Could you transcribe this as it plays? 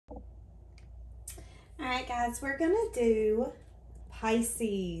All right, guys, we're going to do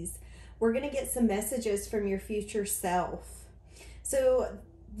Pisces. We're going to get some messages from your future self. So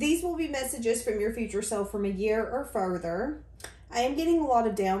these will be messages from your future self from a year or further. I am getting a lot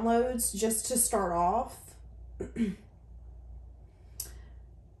of downloads just to start off.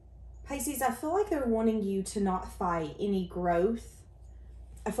 Pisces, I feel like they're wanting you to not fight any growth.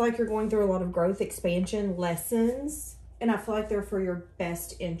 I feel like you're going through a lot of growth, expansion, lessons. And I feel like they're for your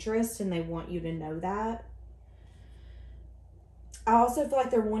best interest and they want you to know that. I also feel like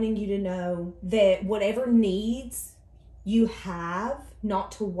they're wanting you to know that whatever needs you have,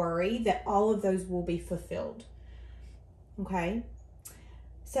 not to worry, that all of those will be fulfilled. Okay?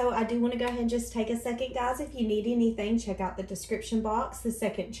 So I do want to go ahead and just take a second, guys. If you need anything, check out the description box. The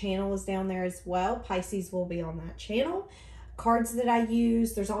second channel is down there as well. Pisces will be on that channel. Cards that I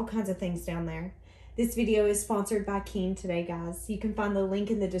use, there's all kinds of things down there. This video is sponsored by Keen today, guys. You can find the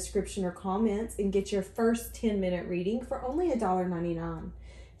link in the description or comments and get your first 10-minute reading for only $1.99.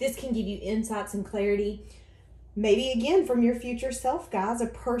 This can give you insights and clarity, maybe again from your future self, guys. A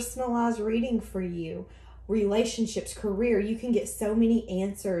personalized reading for you. Relationships, career. You can get so many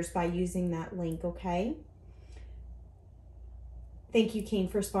answers by using that link, okay? Thank you, Keen,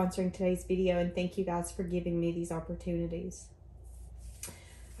 for sponsoring today's video, and thank you guys for giving me these opportunities.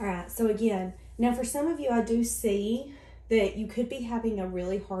 All right, so again, now for some of you, I do see that you could be having a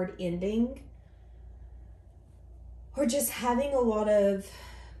really hard ending or just having a lot of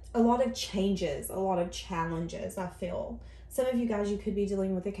changes, a lot of challenges, I feel. Some of you guys, you could be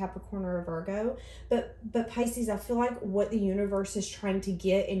dealing with a Capricorn or a Virgo, but Pisces, I feel like what the universe is trying to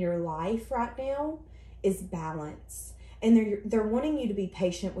get in your life right now is balance. And they're wanting you to be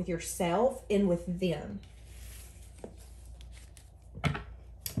patient with yourself and with them.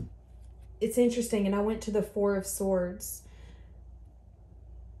 It's interesting, and I went to the Four of Swords.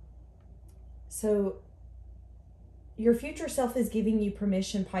 So your future self is giving you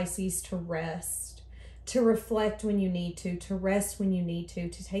permission, Pisces, to rest, to reflect when you need to rest when you need to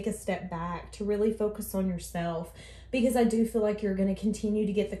take a step back, to really focus on yourself. Because I do feel like you're going to continue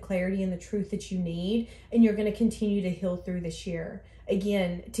to get the clarity and the truth that you need, and you're going to continue to heal through this year.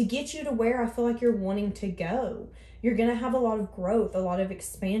 Again, to get you to where I feel like you're wanting to go. You're going to have a lot of growth, a lot of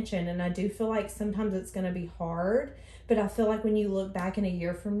expansion, and I do feel like sometimes it's going to be hard, but I feel like when you look back in a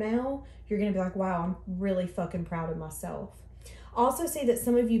year from now, you're going to be like, wow, I'm really fucking proud of myself. Also see that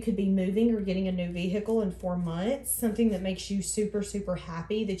some of you could be moving or getting a new vehicle in 4 months, something that makes you super, super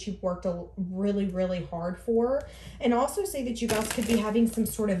happy, that you've worked really, really hard for. And also see that you guys could be having some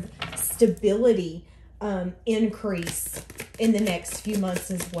sort of stability increase in the next few months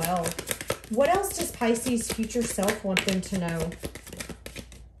as well. What else does Pisces' future self want them to know?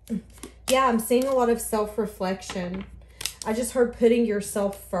 Yeah, I'm seeing a lot of self-reflection. I just heard putting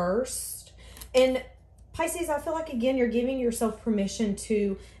yourself first. And Pisces, I feel like, again, you're giving yourself permission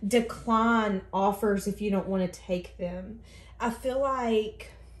to decline offers if you don't want to take them. I feel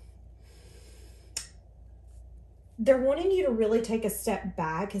like they're wanting you to really take a step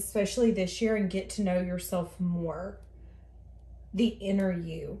back, especially this year, and get to know yourself more. The inner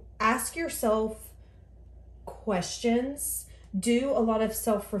you. Ask yourself questions. Do a lot of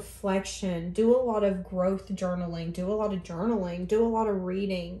self-reflection. Do a lot of growth journaling. Do a lot of journaling. Do a lot of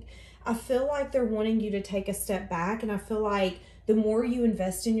reading. I feel like they're wanting you to take a step back, and I feel like the more you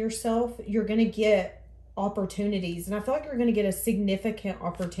invest in yourself, you're going to get opportunities, and I feel like you're going to get a significant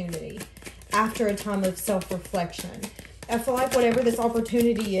opportunity after a time of self-reflection. I feel like whatever this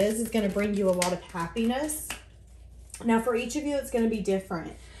opportunity is going to bring you a lot of happiness. Now, for each of you, it's going to be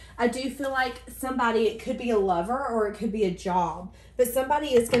different. I do feel like somebody, it could be a lover or it could be a job, but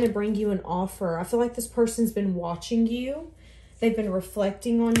somebody is going to bring you an offer. I feel like this person's been watching you. They've been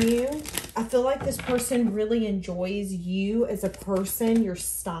reflecting on you. I feel like this person really enjoys you as a person, your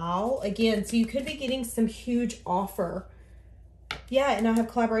style. Again, so you could be getting some huge offer. Yeah, and I have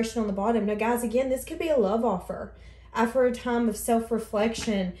collaboration on the bottom. Now, guys, again, this could be a love offer. After a time of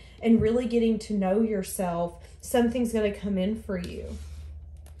self-reflection and really getting to know yourself, something's going to come in for you.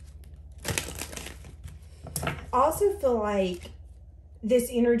 I also feel like this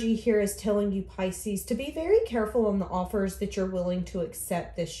energy here is telling you, Pisces, to be very careful on the offers that you're willing to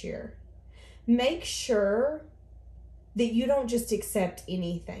accept this year. Make sure that you don't just accept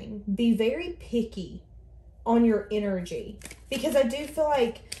anything. Be very picky on your energy, because I do feel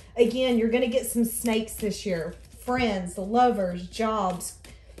like, again, you're going to get some snakes this year. Friends, lovers, jobs.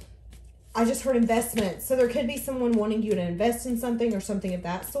 I just heard investments. So there could be someone wanting you to invest in something or something of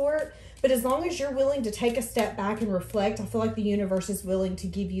that sort. But as long as you're willing to take a step back and reflect, I feel like the universe is willing to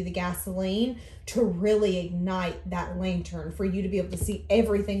give you the gasoline to really ignite that lantern for you to be able to see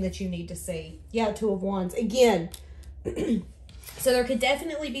everything that you need to see. Yeah, Two of Wands. Again, so there could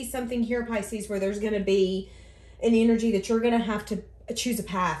definitely be something here, Pisces, where there's going to be an energy that you're going to have to choose a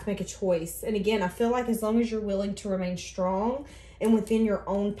path, make a choice. And again, I feel like as long as you're willing to remain strong and within your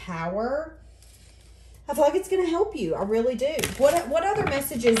own power, I feel like it's going to help you. I really do. What other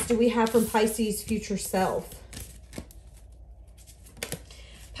messages do we have from Pisces' future self?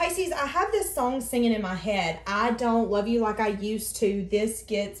 Pisces, I have this song singing in my head. I don't love you like I used to. This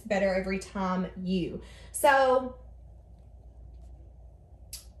gets better every time you. So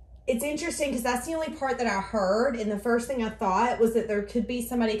it's interesting because that's the only part that I heard. And the first thing I thought was that there could be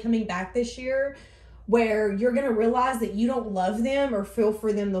somebody coming back this year where you're going to realize that you don't love them or feel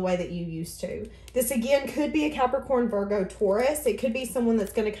for them the way that you used to. This, again, could be a Capricorn, Virgo, Taurus. It could be someone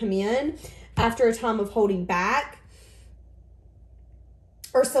that's going to come in after a time of holding back,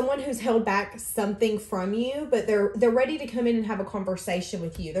 or someone who's held back something from you, but they're ready to come in and have a conversation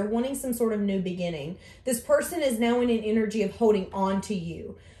with you. They're wanting some sort of new beginning. This person is now in an energy of holding on to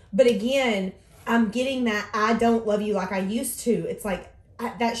you. But again, I'm getting that I don't love you like I used to. It's like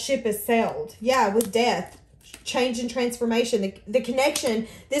that ship has sailed. Yeah, with death, change and transformation. The connection,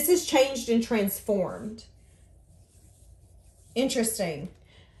 this is changed and transformed. Interesting.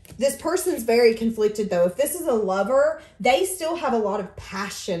 This person's very conflicted, though. If this is a lover, they still have a lot of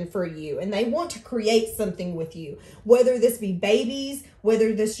passion for you, and they want to create something with you. Whether this be babies,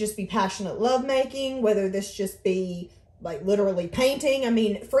 whether this just be passionate lovemaking, whether this just be like literally painting. I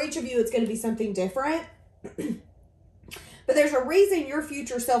mean, for each of you, it's going to be something different. But there's a reason your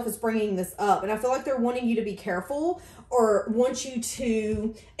future self is bringing this up. And I feel like they're wanting you to be careful, or want you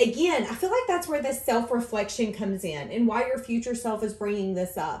to, again, I feel like that's where this self-reflection comes in and why your future self is bringing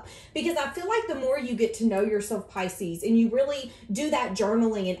this up. Because I feel like the more you get to know yourself, Pisces, and you really do that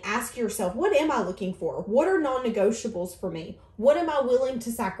journaling and ask yourself, what am I looking for? What are non-negotiables for me? What am I willing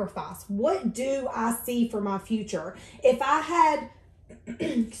to sacrifice? What do I see for my future? If I had,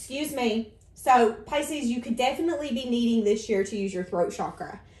 excuse me, so Pisces, you could definitely be needing this year to use your throat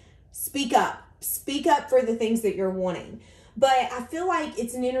chakra. Speak up. Speak up for the things that you're wanting. But I feel like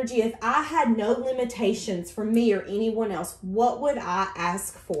it's an energy, if I had no limitations for me or anyone else, what would I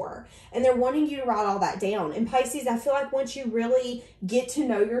ask for? And they're wanting you to write all that down. And Pisces, I feel like once you really get to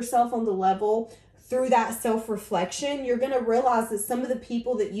know yourself on the level through that self-reflection, you're going to realize that some of the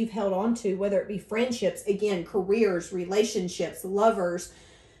people that you've held on to, whether it be friendships, again, careers, relationships, lovers,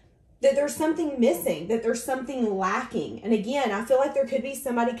 that there's something missing, that there's something lacking. And again, I feel like there could be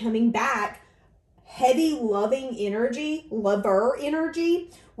somebody coming back, heavy loving energy, lover energy,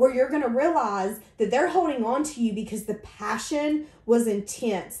 where you're going to realize that they're holding on to you because the passion was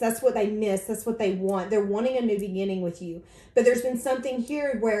intense. That's what they miss. That's what they want. They're wanting a new beginning with you. But there's been something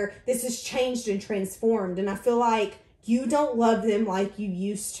here where this has changed and transformed. And I feel like you don't love them like you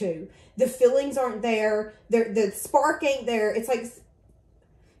used to. The feelings aren't there. The spark ain't there. It's like,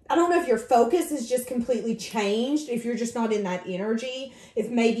 I don't know if your focus is just completely changed, if you're just not in that energy. If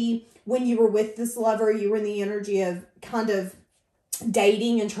maybe when you were with this lover, you were in the energy of kind of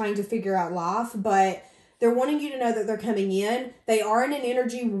dating and trying to figure out life. But they're wanting you to know that they're coming in. They are in an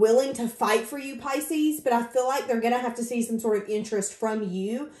energy willing to fight for you, Pisces. But I feel like they're going to have to see some sort of interest from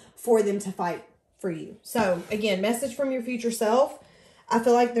you for them to fight for you. So, again, message from your future self. I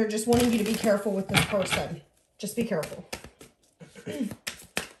feel like they're just wanting you to be careful with this person. Just be careful.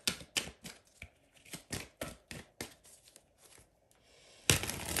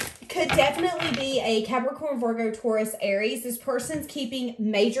 Could definitely be a Capricorn, Virgo, Taurus, Aries. This person's keeping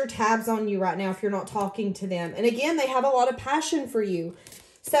major tabs on you right now if you're not talking to them. And again, they have a lot of passion for you.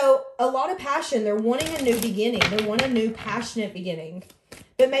 So a lot of passion. They're wanting a new beginning. They want a new passionate beginning.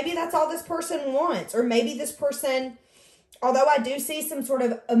 But maybe that's all this person wants. Or maybe this person, although I do see some sort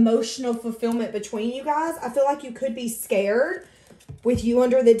of emotional fulfillment between you guys, I feel like you could be scared with you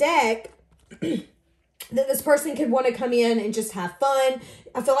under the deck that this person could want to come in and just have fun.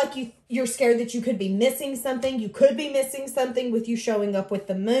 I feel like you're scared that you could be missing something. You could be missing something with you showing up with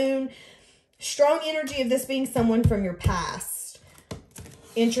the moon. Strong energy of this being someone from your past.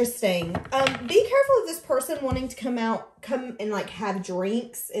 Interesting. Be careful of this person wanting to come and like have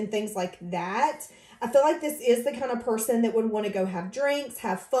drinks and things like that. I feel like this is the kind of person that would want to go have drinks,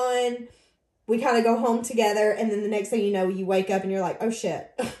 have fun. We kind of go home together, and then the next thing you know, you wake up and you're like, oh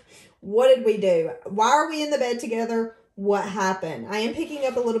shit. What did we do? Why are we in the bed together? What happened? I am picking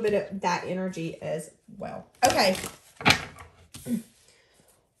up a little bit of that energy as well. Okay.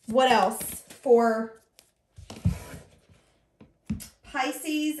 What else for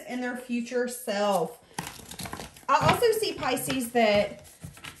Pisces and their future self. I also see, Pisces, that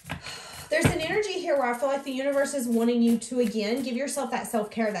there's an energy here where I feel like the universe is wanting you to, again, give yourself that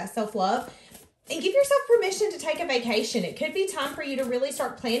self-care, that self-love, and give yourself permission to take a vacation. It could be time for you to really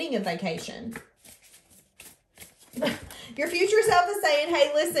start planning a vacation. Your future self is saying,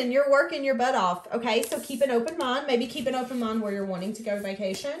 hey, listen, you're working your butt off, okay? So keep an open mind. Maybe keep an open mind where you're wanting to go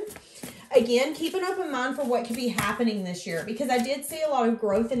vacation. Again, keep an open mind for what could be happening this year, because I did see a lot of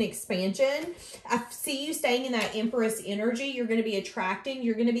growth and expansion. I see you staying in that Empress energy. You're going to be attracting.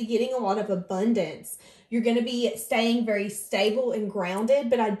 You're going to be getting a lot of abundance. You're going to be staying very stable and grounded,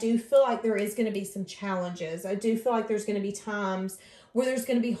 but I do feel like there is going to be some challenges. I do feel like there's going to be times where there's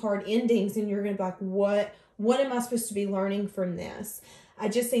going to be hard endings, and you're going to be like, what am I supposed to be learning from this? I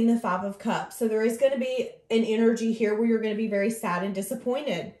just seen the 5 of Cups. So there is going to be an energy here where you're going to be very sad and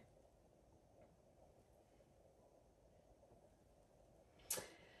disappointed.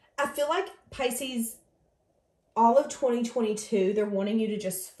 I feel like, Pisces, all of 2022, they're wanting you to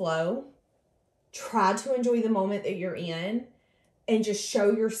just flow. Try to enjoy the moment that you're in and just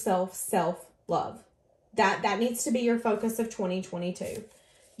show yourself self-love. That needs to be your focus of 2022.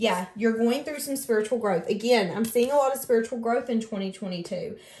 Yeah, you're going through some spiritual growth. Again, I'm seeing a lot of spiritual growth in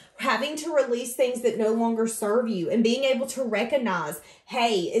 2022. Having to release things that no longer serve you and being able to recognize,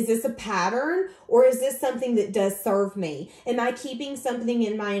 hey, is this a pattern or is this something that does serve me? Am I keeping something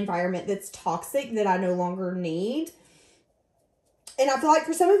in my environment that's toxic that I no longer need? And I feel like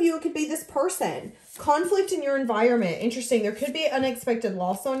for some of you, it could be this person. Conflict in your environment. Interesting. There could be unexpected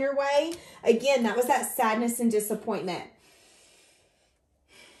loss on your way. Again, that was that sadness and disappointment.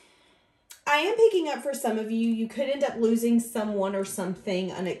 I am picking up for some of you, you could end up losing someone or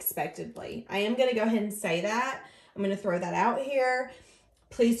something unexpectedly. I am going to go ahead and say that. I'm going to throw that out here.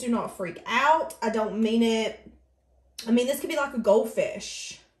 Please do not freak out. I don't mean it. I mean, this could be like a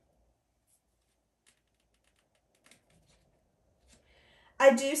goldfish.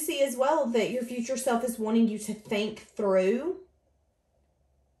 I do see as well that your future self is wanting you to think through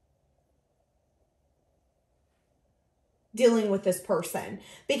dealing with this person,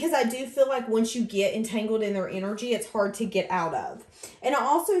 because I do feel like once you get entangled in their energy, it's hard to get out of. And I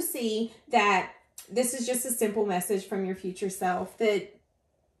also see that this is just a simple message from your future self that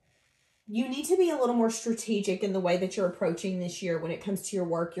you need to be a little more strategic in the way that you're approaching this year when it comes to your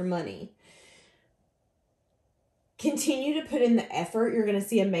work, your money. Continue to put in the effort. You're going to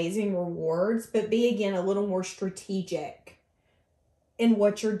see amazing rewards, but be, again, a little more strategic in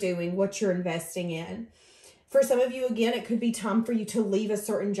what you're doing, what you're investing in. For some of you, again, it could be time for you to leave a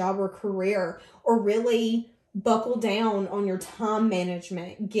certain job or career, or really buckle down on your time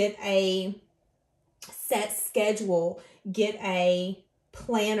management. Get a set schedule. Get a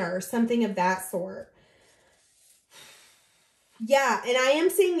planner, something of that sort. Yeah, and I am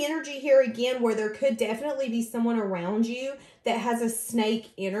seeing energy here again where there could definitely be someone around you that has a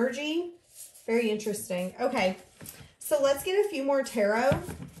snake energy. Very interesting. Okay, so let's get a few more tarot.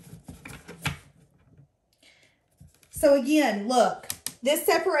 So again, look, this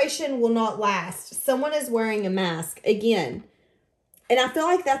separation will not last. Someone is wearing a mask again. And I feel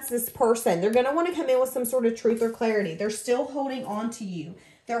like that's this person. They're going to want to come in with some sort of truth or clarity. They're still holding on to you.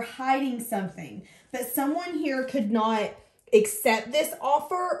 They're hiding something. But someone here could not accept this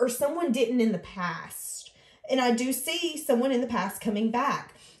offer, or someone didn't in the past. And I do see someone in the past coming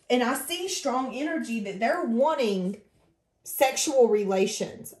back. And I see strong energy that they're wanting sexual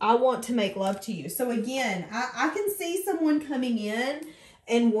relations. I want to make love to you. So again, I can see someone coming in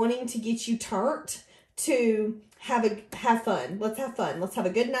and wanting to get you turned to have fun. Let's have fun. Let's have a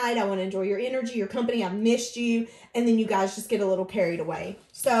good night. I want to enjoy your energy, your company. I've missed you. And then you guys just get a little carried away.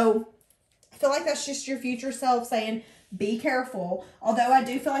 So I feel like that's just your future self saying, be careful. Although I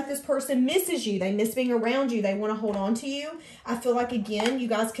do feel like this person misses you. They miss being around you. They want to hold on to you. I feel like, again, you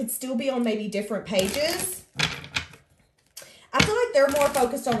guys could still be on maybe different pages. I feel like they're more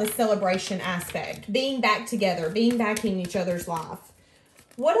focused on the celebration aspect. Being back together. Being back in each other's life.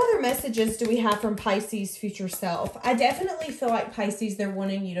 What other messages do we have from Pisces' future self? I definitely feel like, Pisces, they're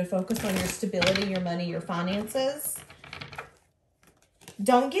wanting you to focus on your stability, your money, your finances.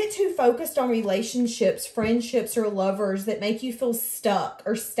 Don't get too focused on relationships, friendships, or lovers that make you feel stuck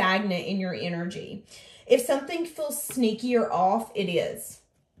or stagnant in your energy. If something feels sneaky or off, it is.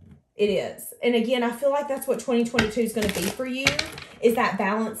 It is. And again, I feel like that's what 2022 is going to be for you, is that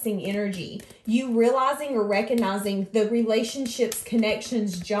balancing energy. You realizing or recognizing the relationships,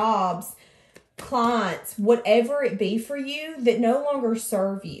 connections, jobs, clients, whatever it be for you that no longer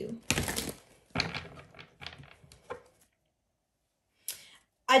serve you.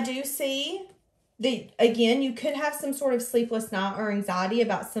 I do see Again, you could have some sort of sleepless night or anxiety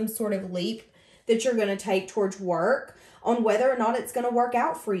about some sort of leap that you're going to take towards work, on whether or not it's going to work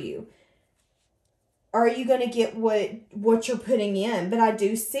out for you. Are you going to get what you're putting in? But I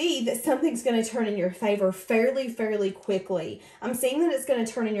do see that something's going to turn in your favor fairly quickly. I'm seeing that it's going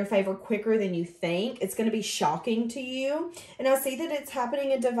to turn in your favor quicker than you think. It's going to be shocking to you. And I see that it's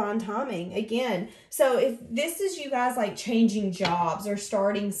happening in divine timing again. So if this is you guys like changing jobs or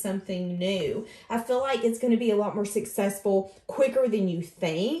starting something new, I feel like it's going to be a lot more successful quicker than you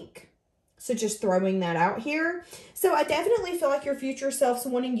think. So just throwing that out here. So I definitely feel like your future self's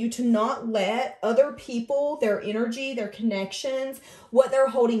wanting you to not let other people, their energy, their connections, what they're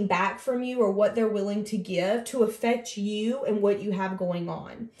holding back from you or what they're willing to give to affect you and what you have going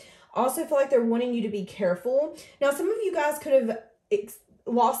on. Also feel like they're wanting you to be careful. Now, some of you guys could have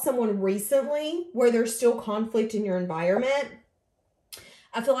lost someone recently where there's still conflict in your environment.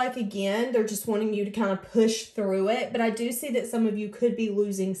 I feel like, again, they're just wanting you to kind of push through it. But I do see that some of you could be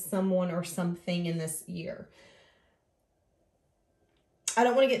losing someone or something in this year. I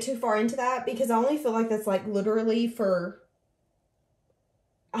don't want to get too far into that because I only feel like that's like literally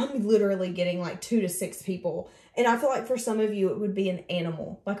I'm literally getting like 2 to 6 people. And I feel like for some of you, it would be an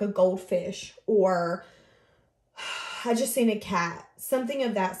animal, like a goldfish, or I just seen a cat, something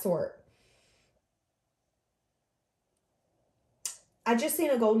of that sort. I just seen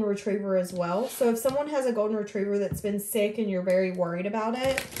a golden retriever as well. So if someone has a golden retriever that's been sick and you're very worried about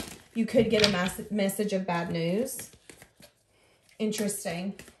it, you could get a message of bad news.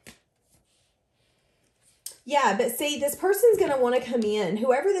 Interesting. Yeah, but see, this person's going to want to come in.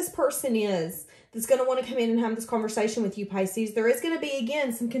 Whoever this person is that's going to want to come in and have this conversation with you, Pisces, there is going to be,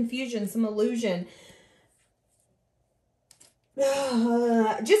 again, some confusion, some illusion.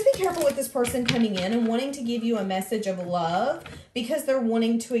 Just be careful with this person coming in and wanting to give you a message of love because they're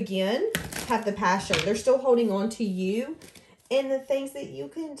wanting to, again, have the passion. They're still holding on to you and the things that you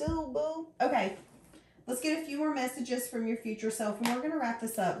can do, boo. Okay, let's get a few more messages from your future self and we're going to wrap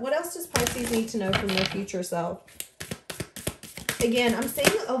this up. What else does Pisces need to know from your future self? Again, I'm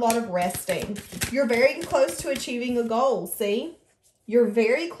seeing a lot of resting. You're very close to achieving a goal, see? You're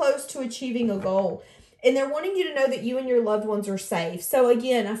very close to achieving a goal. And they're wanting you to know that you and your loved ones are safe. So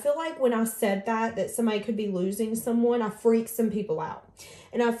again, I feel like when I said that somebody could be losing someone, I freaked some people out.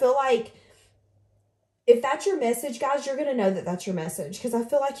 And I feel like if that's your message, guys, you're going to know that that's your message. Because I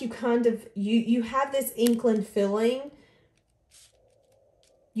feel like you kind of, you have this inkling feeling.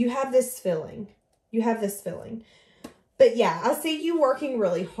 You have this feeling. You have this feeling. But yeah, I see you working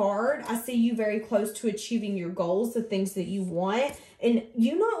really hard. I see you very close to achieving your goals, the things that you want. And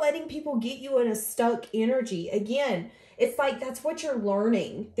you not letting people get you in a stuck energy. Again, it's like that's what you're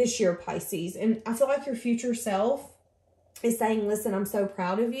learning this year, Pisces. And I feel like your future self is saying, listen, I'm so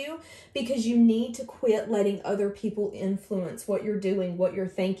proud of you because you need to quit letting other people influence what you're doing, what you're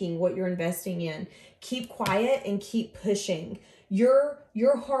thinking, what you're investing in. Keep quiet and keep pushing. Your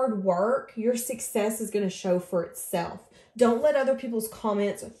hard work, your success is going to show for itself. Don't let other people's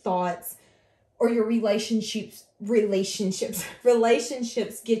comments or thoughts or your relationships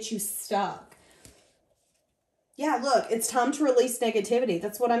get you stuck. Yeah, look, it's time to release negativity.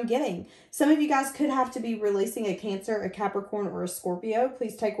 That's what I'm getting. Some of you guys could have to be releasing a Cancer, a Capricorn, or a Scorpio.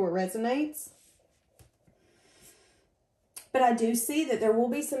 Please take what resonates. But I do see that there will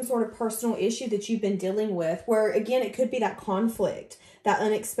be some sort of personal issue that you've been dealing with where, again, it could be that conflict, that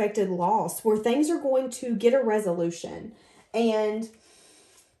unexpected loss, where things are going to get a resolution. And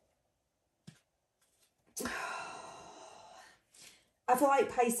I feel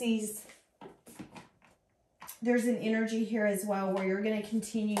like, Pisces, there's an energy here as well where you're going to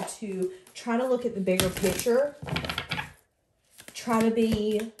continue to try to look at the bigger picture. Try to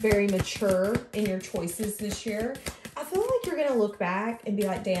be very mature in your choices this year. I feel like you're going to look back and be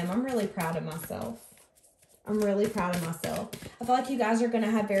like, damn, I'm really proud of myself. I'm really proud of myself. I feel like you guys are going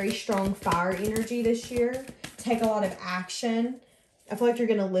to have very strong fire energy this year. Take a lot of action. I feel like you're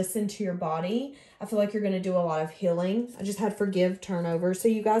going to listen to your body. I feel like you're going to do a lot of healing. I just had forgive turnover. So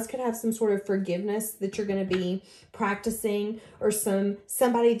you guys could have some sort of forgiveness that you're going to be practicing or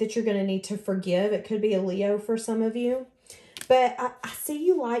somebody that you're going to need to forgive. It could be a Leo for some of you. But I see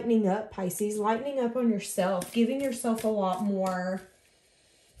you lightening up, Pisces, lightening up on yourself, giving yourself a lot more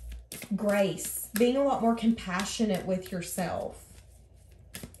grace, being a lot more compassionate with yourself,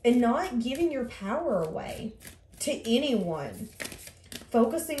 and not giving your power away to anyone.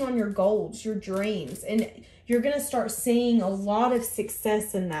 Focusing on your goals, your dreams, and you're going to start seeing a lot of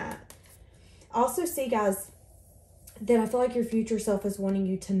success in that. Also see, guys, that I feel like your future self is wanting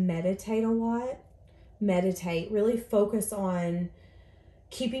you to meditate a lot. Meditate, really focus on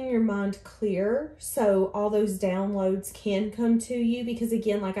keeping your mind clear so all those downloads can come to you. Because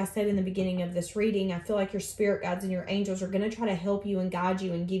again, like I said in the beginning of this reading, I feel like your spirit guides and your angels are going to try to help you and guide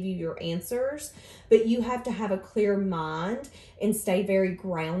you and give you your answers. But you have to have a clear mind and stay very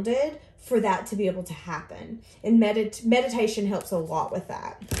grounded for that to be able to happen. And meditation helps a lot with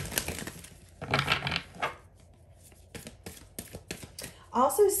that. I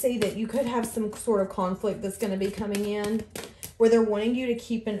also see that you could have some sort of conflict that's going to be coming in where they're wanting you to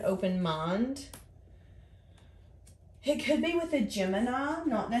keep an open mind. It could be with a Gemini,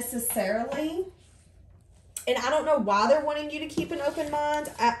 not necessarily. And I don't know why they're wanting you to keep an open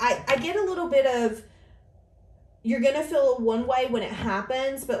mind. I get a little bit of, you're going to feel one way when it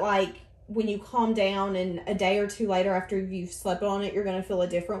happens, but like when you calm down and a day or two later after you've slept on it, you're going to feel a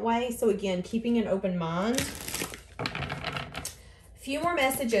different way. So again, keeping an open mind. Few more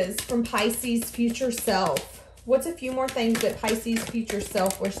messages from Pisces' future self. What's a few more things that Pisces' future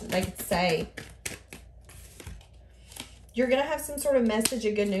self wish that they could say? You're going to have some sort of message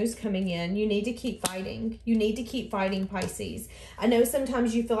of good news coming in. You need to keep fighting. You need to keep fighting, Pisces. I know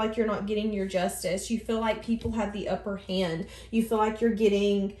sometimes you feel like you're not getting your justice. You feel like people have the upper hand. You feel like you're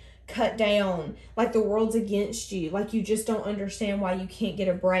getting cut down, like the world's against you, like you just don't understand why you can't get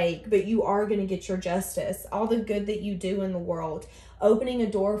a break, but you are going to get your justice. All the good that you do in the world, opening a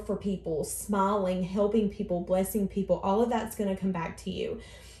door for people, smiling, helping people, blessing people, all of that's going to come back to you.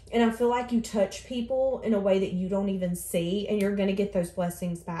 And I feel like you touch people in a way that you don't even see, and you're going to get those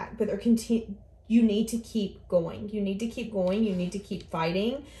blessings back. But you need to keep going. You need to keep going. You need to keep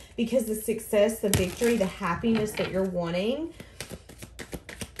fighting, because the success, the victory, the happiness that you're wanting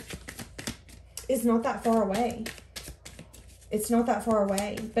is not that far away. It's not that far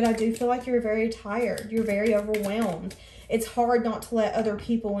away. But I do feel like you're very tired. You're very overwhelmed. It's hard not to let other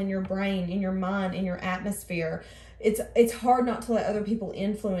people in your brain, in your mind, in your atmosphere. It's hard not to let other people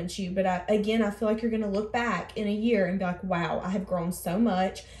influence you. But again, I feel like you're going to look back in a year and be like, wow, I have grown so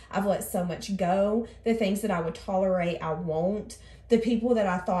much. I've let so much go. The things that I would tolerate, I won't. The people that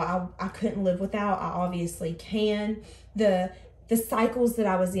I thought I couldn't live without, I obviously can. The cycles that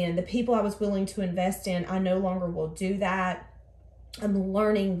I was in, the people I was willing to invest in, I no longer will do that. I'm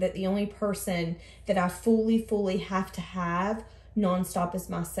learning that the only person that I fully have to have nonstop is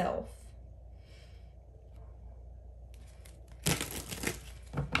myself.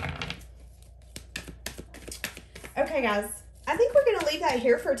 Okay, guys, I think we're going to leave that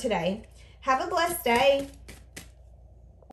here for today. Have a blessed day.